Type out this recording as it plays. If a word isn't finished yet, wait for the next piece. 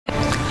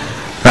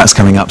That's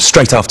coming up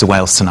straight after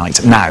Wales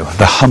Tonight. Now,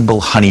 the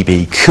humble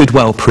honeybee could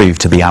well prove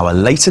to be our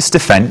latest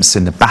defence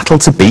in the battle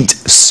to beat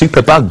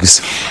superbugs.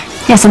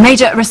 Yes, a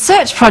major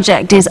research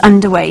project is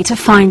underway to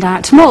find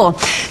out more.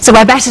 So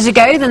where better to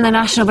go than the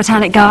National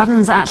Botanic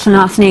Gardens at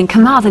Llanarthony in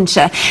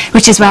Carmarthenshire,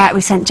 which is where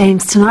we sent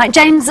James tonight.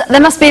 James,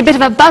 there must be a bit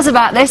of a buzz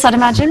about this, I'd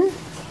imagine.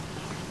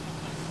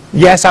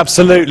 Yes,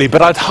 absolutely,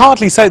 but I'd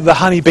hardly say that the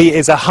honeybee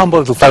is a humble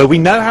little fellow. We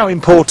know how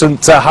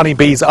important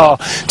honeybees are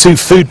to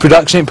food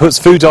production. It puts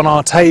food on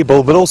our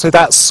table, but also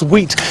that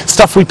sweet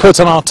stuff we put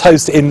on our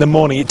toast in the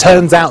morning. It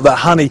turns out that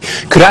honey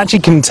could actually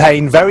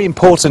contain very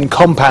important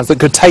compounds that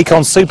could take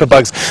on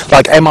superbugs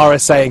like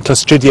MRSA and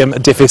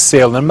Clostridium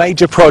difficile. And a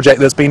major project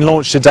that's been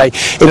launched today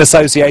in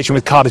association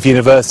with Cardiff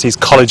University's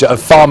College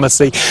of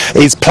Pharmacy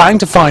is planning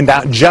to find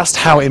out just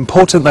how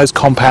important those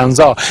compounds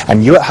are,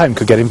 and you at home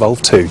could get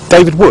involved too.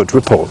 David Wood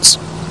reports.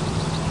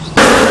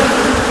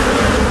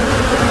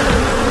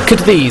 Could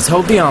these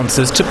hold the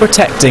answers to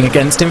protecting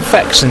against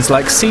infections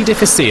like C.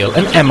 difficile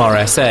and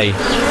MRSA?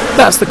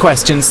 That's the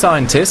question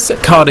scientists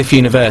at Cardiff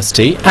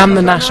University and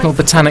the National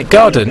Botanic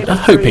Garden are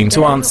hoping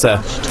to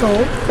answer.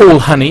 All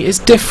honey is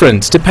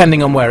different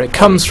depending on where it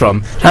comes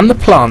from and the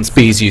plants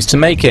bees use to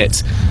make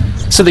it.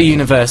 So the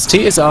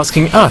university is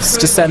asking us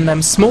to send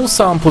them small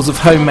samples of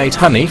homemade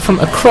honey from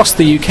across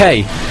the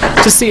UK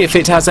to see if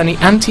it has any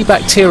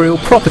antibacterial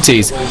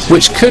properties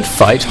which could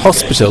fight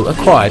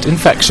hospital-acquired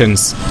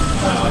infections.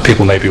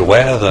 People may be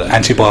aware that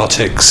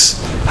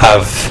antibiotics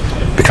have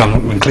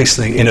become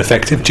increasingly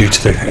ineffective due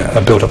to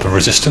the build-up of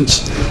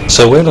resistance.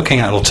 So we're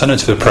looking at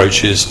alternative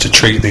approaches to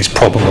treat these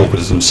problem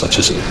organisms such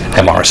as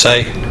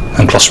MRSA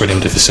and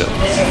Clostridium difficile.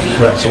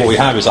 So what we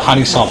have is a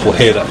honey sample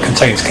here that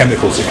contains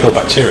chemicals that kill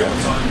bacteria.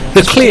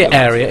 The clear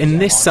area in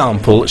this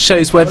sample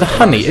shows where the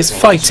honey is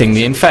fighting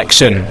the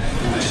infection.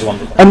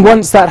 And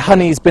once that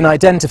honey has been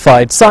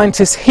identified,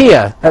 scientists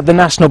here at the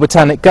National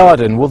Botanic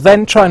Garden will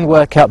then try and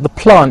work out the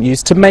plant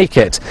used to make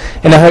it,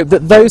 in a hope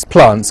that those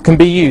plants can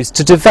be used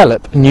to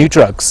develop new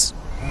drugs.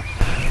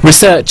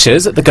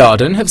 Researchers at the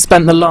garden have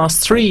spent the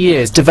last 3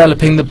 years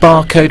developing the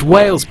Barcode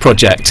Wales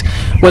project,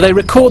 where they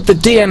record the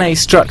DNA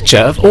structure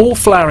of all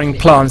flowering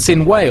plants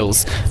in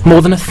Wales,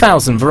 more than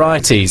 1,000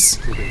 varieties.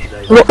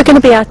 What we're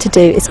going to be able to do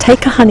is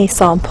take a honey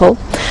sample,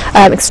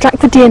 extract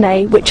the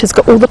DNA which has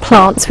got all the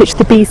plants which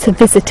the bees have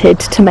visited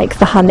to make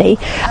the honey,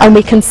 and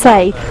we can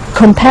say,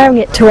 comparing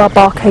it to our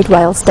Barcode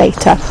Wales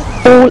data,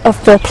 all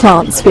of the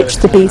plants which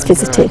the bees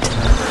visited.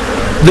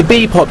 The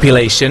bee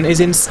population is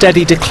in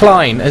steady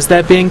decline as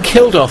they're being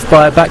killed off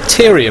by a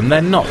bacterium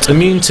they're not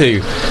immune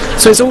to.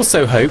 So it's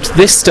also hoped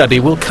this study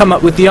will come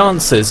up with the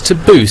answers to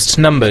boost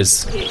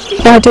numbers.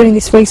 By doing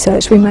this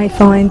research we may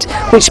find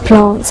which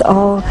plants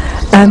are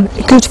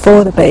good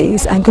for the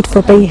bees and good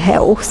for bee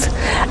health,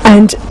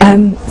 and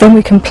then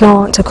we can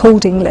plant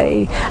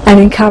accordingly and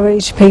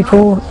encourage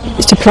people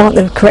to plant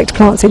the correct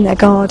plants in their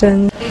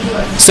garden.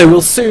 So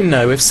we'll soon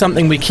know if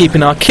something we keep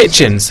in our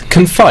kitchens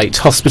can fight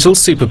hospital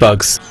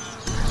superbugs.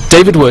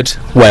 David Wood,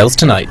 Wales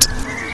Tonight.